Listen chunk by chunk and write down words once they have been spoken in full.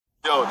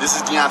Yo, this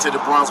is Deontay the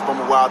Bronx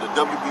Bummer Wild, the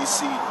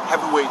WBC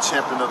heavyweight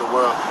champion of the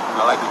world.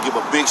 And I'd like to give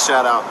a big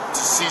shout out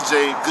to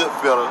CJ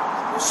Goodfellow,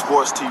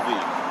 Sports TV.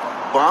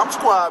 Bomb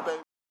Squad,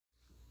 baby.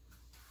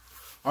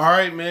 All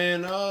right,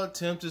 man.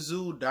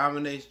 Tszyu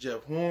dominates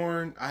Jeff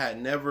Horn. I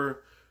had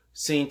never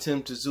seen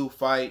Tszyu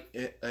fight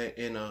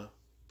in a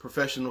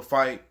professional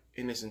fight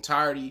in its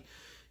entirety.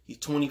 He's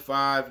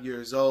 25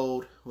 years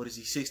old. What is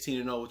he?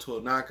 16-0 with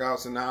 12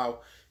 knockouts, and now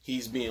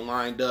he's being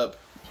lined up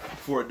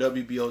for a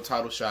WBO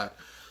title shot.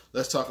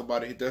 Let's talk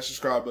about it. Hit that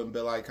subscribe button,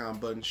 bell icon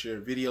button, share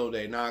the video.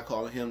 Day 9,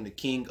 calling him the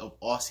king of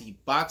Aussie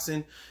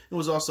boxing. It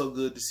was also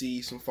good to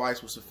see some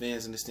fights with some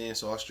fans in the stands.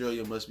 So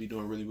Australia must be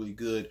doing really, really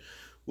good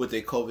with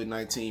their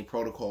COVID-19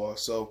 protocol.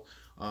 So,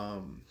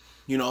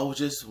 you know, it was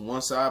just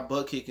one side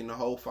butt kicking the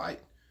whole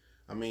fight.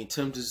 I mean,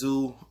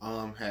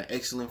 Tszyu had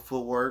excellent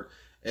footwork,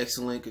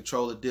 excellent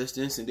control of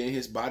distance, and then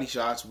his body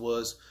shots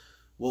was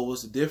what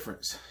was the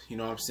difference. You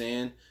know what I'm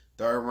saying?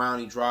 Third round,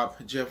 he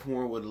dropped Jeff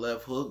Horn with a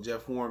left hook.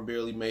 Jeff Horn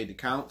barely made the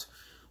count.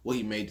 Well,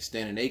 he made the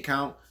standing 8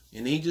 count.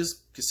 And he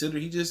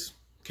just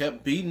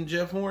kept beating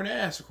Jeff Horn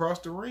ass across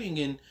the ring.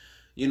 And,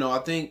 you know, I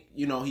think,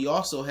 you know, he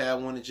also had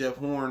one of Jeff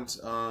Horn's,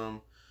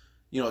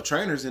 you know,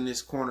 trainers in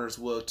this corner as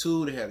well,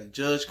 too. They had a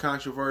judge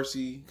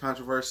controversy,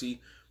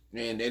 and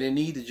they didn't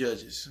need the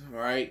judges, all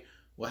right?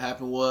 What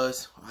happened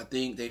was, I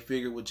think they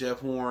figured with Jeff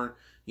Horn,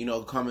 you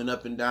know, going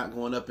up and down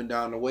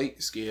the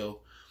weight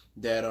scale,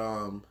 that,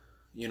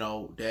 you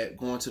know, that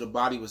going to the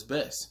body was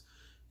best.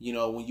 You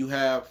know, when you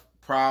have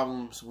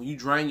problems, when you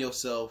drain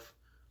yourself,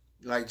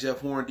 like Jeff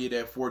Horn did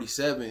at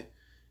 47,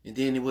 and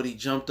then when he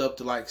jumped up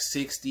to like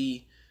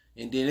 60,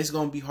 and then it's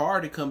going to be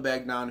hard to come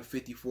back down to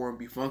 54 and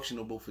be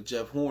functionable for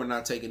Jeff Horn,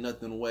 not taking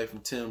nothing away from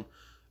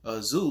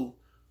Tszyu,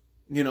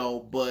 you know,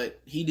 but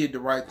he did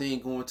the right thing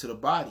going to the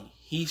body.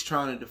 He's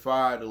trying to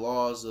defy the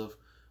laws of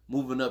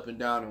moving up and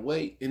down in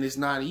weight, and it's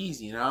not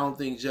easy. And I don't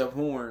think Jeff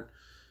Horn,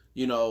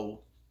 you know,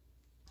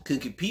 could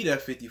compete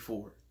at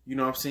 54. You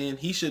know what I'm saying?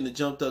 He shouldn't have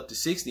jumped up to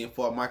 60 and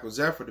fought Michael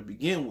Zephyr to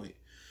begin with.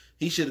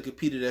 He should have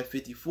competed at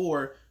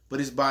 54, but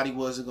his body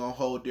wasn't going to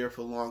hold there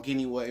for long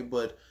anyway.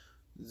 But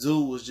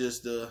Tszyu was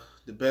just the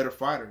better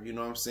fighter, you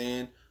know what I'm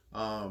saying?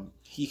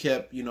 He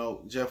kept, you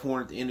know, Jeff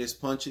Horn at the end of his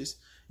punches.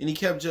 And he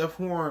kept Jeff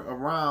Horn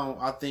around,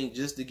 I think,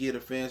 just to get the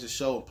fans to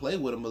show and play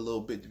with him a little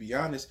bit, to be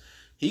honest.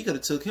 He could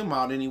have took him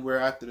out anywhere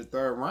after the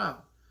 3rd round.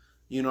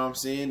 You know what I'm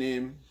saying?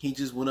 And he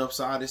just went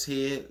upside his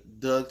head,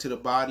 dug to the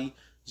body.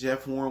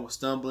 Jeff Horn was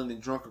stumbling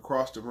and drunk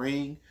across the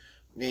ring.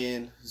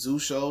 And Tszyu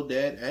showed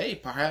that, hey,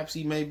 perhaps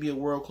he may be a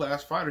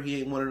world-class fighter.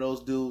 He ain't one of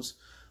those dudes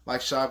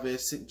like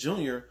Chavez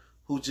Jr.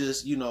 who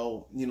just, you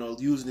know,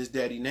 using his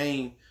daddy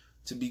name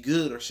to be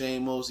good, or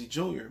Shane Mosley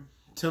Jr.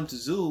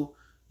 Tszyu,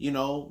 you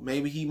know,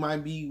 maybe he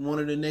might be one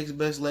of the next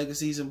best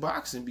legacies in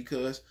boxing,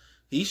 because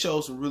he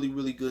showed some really,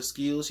 really good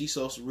skills. He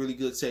showed some really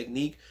good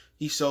technique.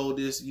 He showed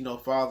this, you know,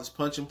 father's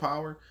punching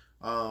power.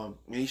 And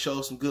he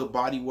showed some good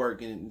body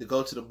work, and to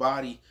go to the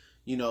body,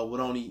 you know, with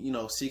only, you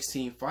know,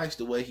 16 fights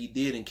the way he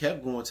did and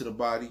kept going to the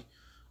body,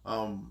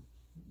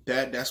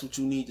 that's what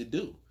you need to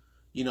do.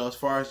 You know, as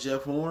far as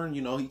Jeff Horn,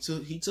 you know,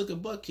 he took a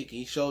butt kicking.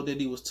 He showed that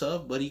he was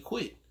tough, but he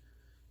quit.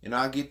 And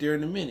I'll get there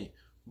in a minute.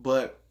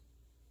 But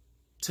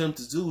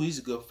Tszyu, he's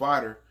a good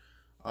fighter.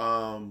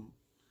 And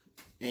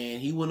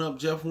he went up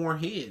Jeff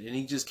Horn's head, and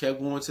he just kept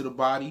going to the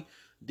body,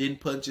 didn't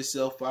punch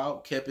himself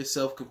out, kept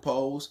himself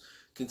composed,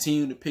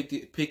 continued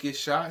to pick his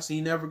shots.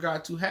 He never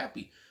got too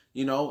happy.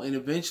 You know, and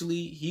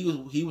eventually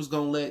he was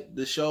going to let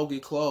the show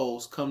get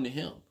closed come to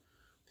him.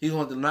 He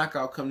wanted the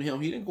knockout come to him.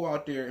 He didn't go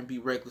out there and be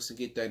reckless and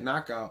get that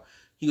knockout.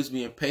 He was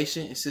being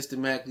patient and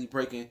systematically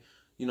breaking,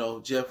 you know,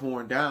 Jeff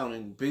Horn down.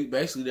 And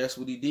basically that's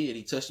what he did.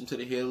 He touched him to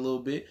the head a little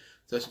bit,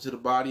 touched him to the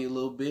body a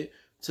little bit,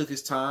 took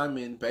his time.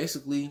 And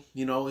basically,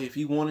 you know, if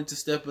he wanted to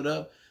step it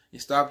up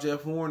and stop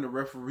Jeff Horn, the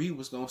referee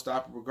was going to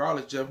stop it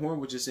regardless. Jeff Horn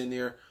was just in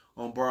there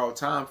on borrowed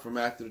time from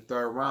after the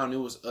 3rd round. It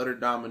was utter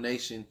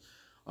domination.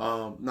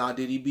 Now,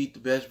 did he beat the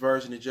best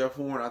version of Jeff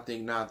Horn? I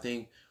think not. I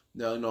think,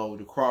 you know,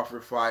 the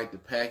Crawford fight, the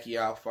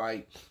Pacquiao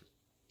fight,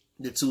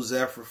 the 2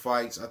 Zephyr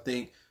fights, I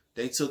think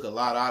they took a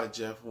lot out of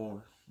Jeff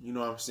Horn. You know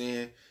what I'm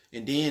saying?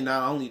 And then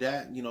not only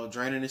that, you know,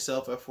 draining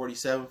himself at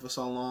 47 for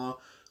so long,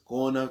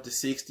 going up to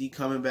 60,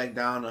 coming back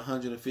down to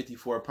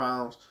 154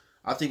 pounds.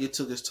 I think it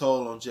took its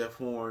toll on Jeff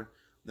Horn.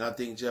 And I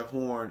think Jeff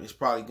Horn is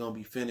probably going to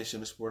be finished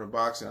in the sport of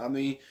boxing. I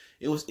mean,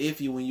 it was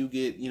iffy when you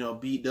get, you know,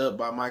 beat up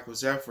by Michael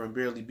Zephyr and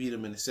barely beat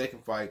him in the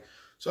 2nd fight.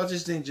 So I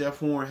just think Jeff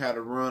Horn had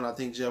a run. I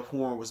think Jeff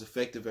Horn was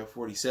effective at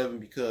 47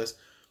 because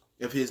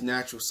of his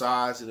natural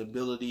size and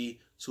ability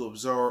to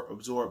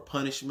absorb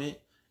punishment.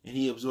 And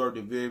he absorbed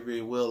it very,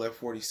 very well at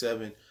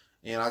 47.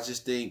 And I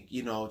just think,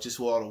 you know, just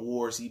with all the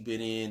wars he'd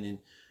been in, and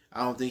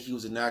I don't think he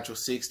was a natural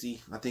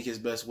 60. I think his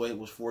best weight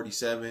was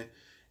 47.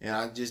 And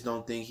I just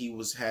don't think he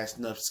has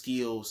enough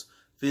skills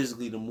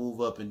physically to move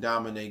up and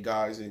dominate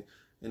guys. And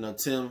you know,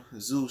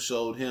 Tszyu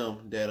showed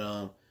him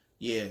that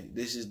yeah,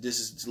 this is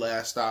his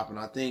last stop. And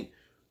I think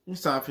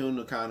it's time for him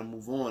to kind of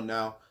move on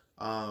now.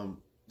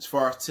 As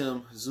far as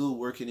Tszyu,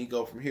 where can he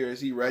go from here? Is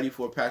he ready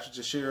for Patrick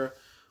Teixeira?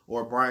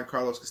 or Brian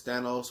Carlos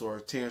Castanos or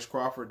Terrence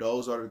Crawford.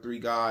 Those are the 3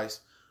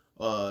 guys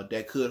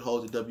that could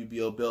hold the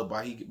WBO belt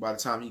by the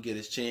time he get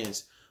his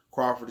chance.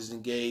 Crawford is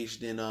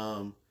engaged in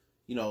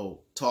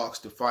talks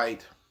to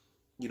fight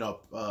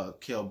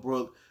Kell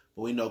Brook,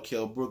 but we know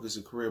Kell Brook is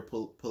a career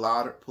puller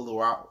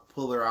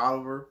out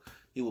of her.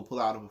 He will pull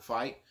out of a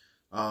fight.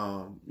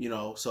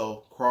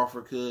 So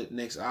Crawford could,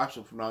 next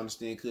option from what I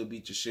understand, could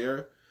be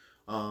Tszyu.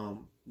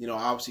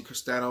 Obviously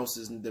Castanos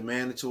isn't the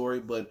mandatory,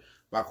 but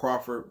by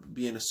Crawford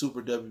being a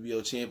super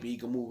WBO champion, he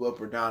can move up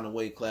or down the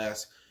weight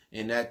class,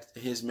 and that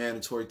his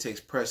mandatory takes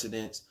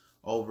precedence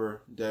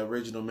over the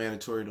original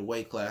mandatory, the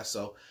weight class.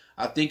 So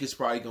I think it's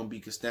probably going to be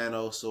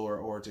Castanos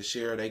or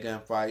Tszyu. They going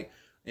to fight,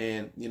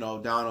 and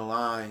down the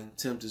line,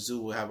 Tim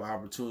Tszyu will have an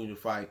opportunity to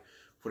fight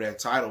for that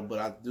title. But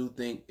I do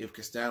think if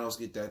Castanos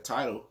get that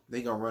title,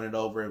 they're going to run it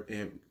over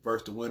and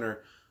versus the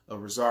winner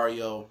of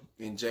Rosario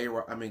and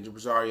Jamil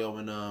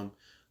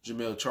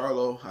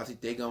Charlo. I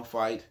think they're going to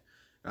fight.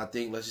 And I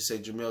think, let's just say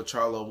Jamil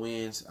Charlo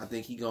wins. I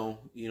think he going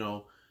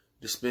to,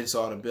 dispense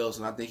all the belts,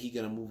 and I think he's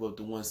going to move up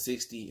to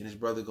 160, and his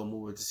brother going to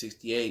move up to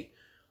 68.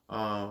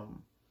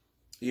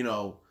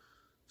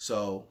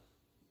 So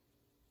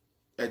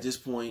at this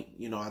point,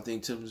 I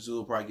think Tim Tszyu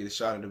will probably get a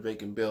shot at the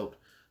vacant belt.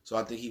 So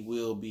I think he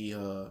will be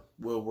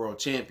world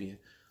champion.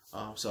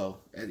 So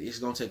it's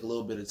going to take a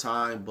little bit of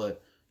time,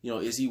 but,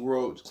 is he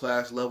world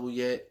class level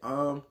yet?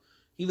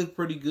 He looked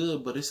pretty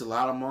good, but it's a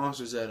lot of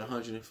monsters at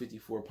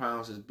 154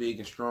 pounds that's big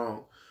and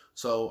strong.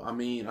 So,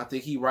 I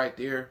think he right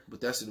there, but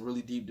that's a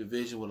really deep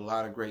division with a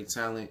lot of great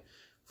talent,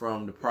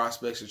 from the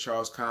prospects of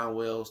Charles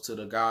Conwells to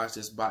the guys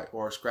that's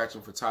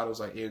scratching for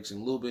titles like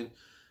Erickson Lubin,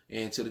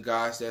 and to the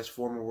guys that's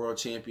former world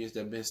champions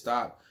that been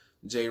stopped,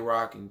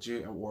 J-Rock and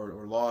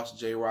or lost,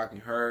 J-Rock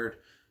and Hurd.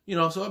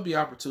 So it'll be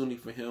opportunity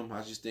for him.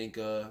 I just think,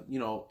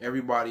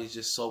 everybody is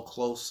just so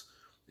close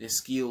in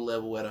skill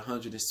level at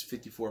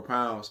 154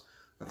 pounds.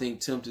 I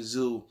think Tim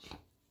Tszyu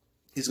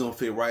is going to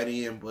fit right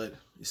in, but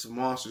it's some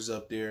monsters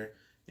up there,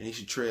 and he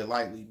should tread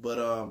lightly.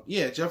 But,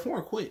 Jeff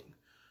Horn quit.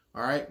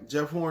 All right?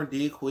 Jeff Horn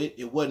did quit.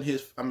 It wasn't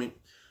his,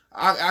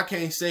 I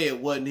can't say it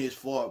wasn't his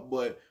fault,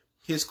 but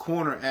his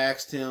corner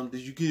asked him,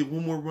 did you get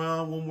one more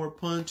round, one more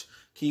punch?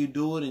 Can you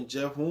do it? And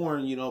Jeff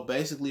Horn,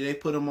 basically they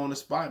put him on the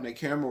spot, and the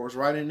camera was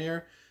right in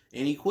there,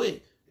 and he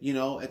quit.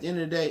 At the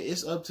end of the day,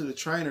 it's up to the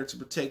trainer to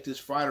protect this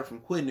fighter from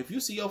quitting. If you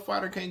see your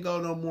fighter can't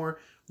go no more,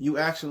 you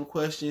ask him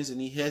questions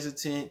and he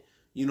hesitant,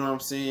 you know what I'm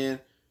saying?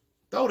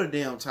 Throw the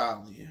damn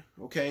towel in,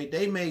 okay?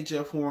 They made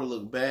Jeff Horn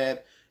look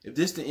bad. If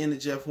this the end of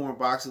Jeff Horn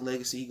boxing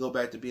legacy, he go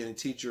back to being a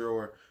teacher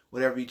or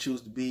whatever he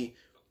choose to be.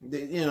 At the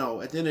end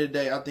of the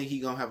day, I think he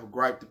gonna have a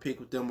gripe to pick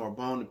with them or a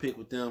bone to pick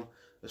with them,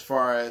 as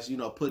far as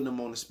putting them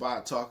on the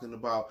spot, talking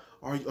about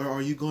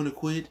are you gonna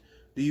quit?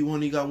 Do you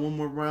only got one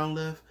more round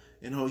left?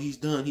 And he's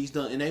done.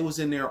 And they was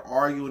in there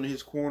arguing in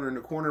his corner, and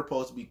the corner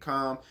supposed to be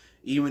calm,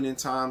 even in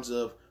times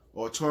of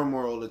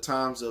turmoil, the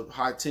times of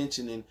high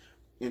tension and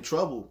in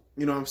trouble.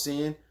 You know what I'm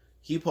saying?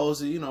 He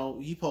supposed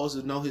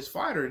to know his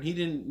fighter, and he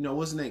didn't.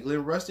 Wasn't that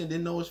Glenn Rustin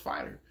didn't know his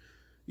fighter?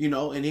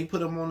 And he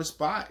put him on the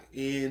spot,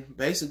 and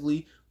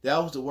basically that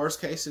was the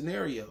worst case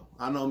scenario.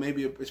 I know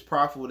maybe it's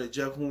profitable that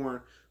Jeff Horn,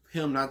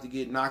 him not to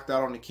get knocked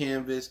out on the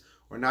canvas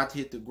or not to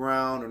hit the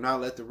ground or not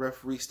let the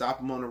referee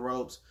stop him on the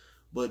ropes.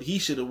 But he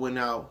should have went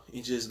out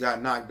and just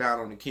got knocked down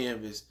on the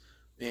canvas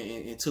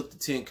and took the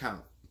 10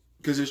 count.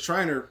 Because his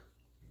trainer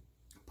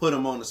put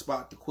him on the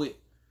spot to quit.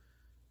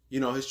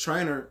 His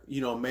trainer,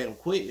 made him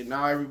quit. And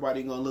now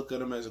everybody going to look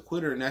at him as a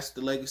quitter. And that's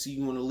the legacy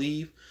you want to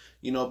leave.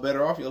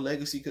 Better off your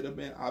legacy could have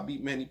been, I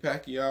beat Manny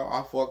Pacquiao.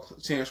 I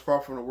fought Terrence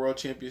Crawford on the world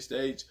champion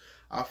stage.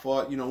 I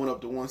fought, went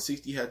up to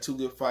 160. Had 2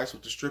 good fights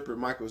with the stripper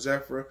Michael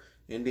Zephyr.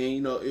 And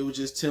then, it was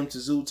just Tim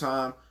Tszyu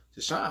time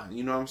to shine.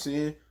 You know what I'm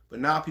saying? But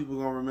now people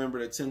going to remember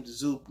that Tim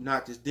Tszyu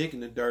knocked his dick in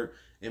the dirt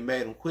and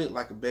made him quit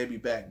like a baby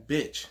back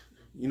bitch.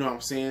 You know what I'm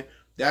saying?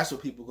 That's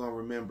what people going to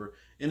remember.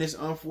 And it's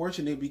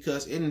unfortunate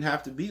because it didn't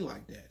have to be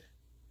like that.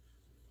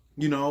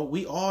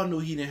 We all knew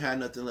he didn't have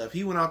nothing left.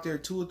 He went out there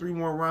 2 or 3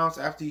 more rounds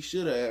after he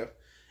should have,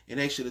 and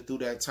they should have threw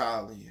that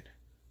towel in.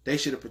 They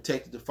should have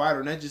protected the fighter.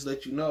 And that just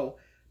let you know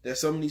that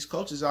some of these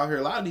coaches out here,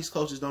 a lot of these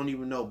coaches don't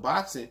even know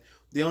boxing.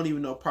 They don't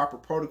even know proper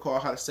protocol,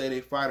 how to say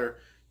they fighter,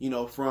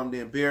 from the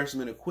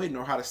embarrassment of quitting,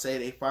 or how to say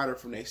they fighter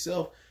from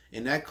themselves.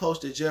 And that coach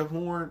that Jeff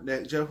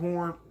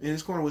Horn in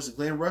his corner was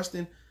Glenn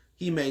Rustin,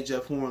 he made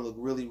Jeff Horn look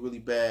really, really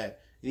bad.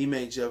 And he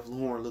made Jeff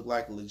Horn look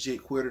like a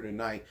legit quitter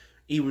tonight,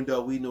 even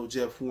though we know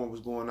Jeff Horn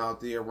was going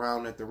out there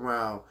round after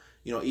round,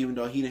 even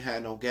though he didn't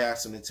have no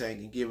gas in the tank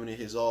and giving it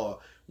his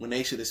all. When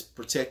they should have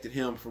protected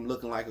him from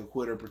looking like a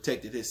quitter,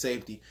 protected his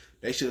safety,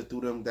 they should have threw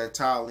them that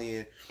towel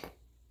in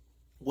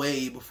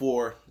way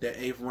before that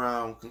 8th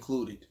round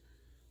concluded.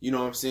 You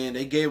know what I'm saying?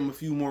 They gave him a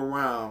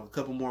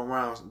couple more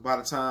rounds. By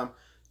the time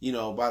the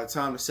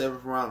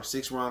 7th round or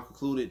 6th round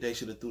concluded, they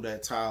should have threw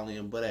that towel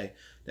in. But hey,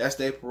 that's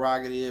their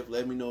prerogative.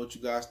 Let me know what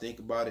you guys think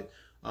about it.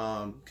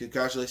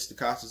 Congratulations to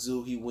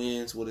Tszyu. He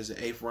wins. What is it,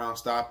 8th round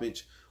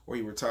stoppage, or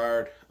he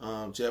retired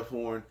Jeff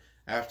Horn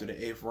after the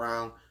 8th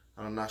round.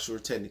 I'm not sure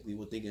technically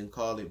what they can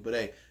call it, but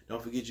hey,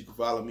 don't forget you can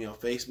follow me on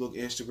Facebook,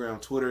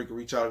 Instagram, Twitter. You can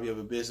reach out if you have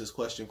a business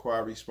question,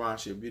 inquiry,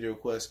 sponsorship, video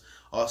request.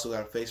 Also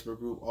got a Facebook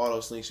group. All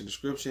those links in the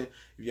description.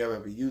 If you ever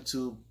have a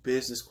YouTube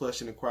business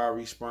question,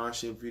 inquiry,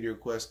 sponsorship, video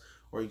request,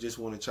 or you just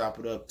want to chop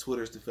it up,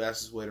 Twitter is the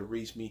fastest way to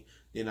reach me.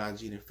 Then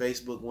IG and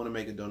Facebook. Want to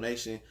make a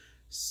donation?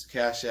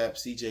 Cash App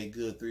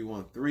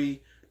CJGood313.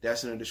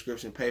 That's in the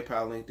description.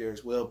 PayPal link there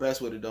as well.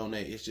 Best way to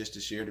donate is just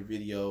to share the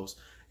videos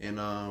and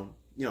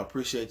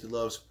appreciate the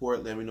love,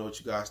 support. Let me know what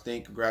you guys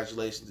think.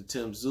 Congratulations to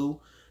Tszyu,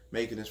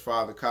 making his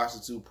father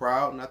Tszyu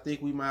proud. And I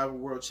think we might have a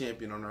world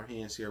champion on our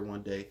hands here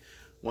one day.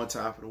 One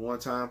time for the one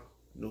time.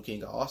 New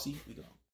King of Aussie. We go.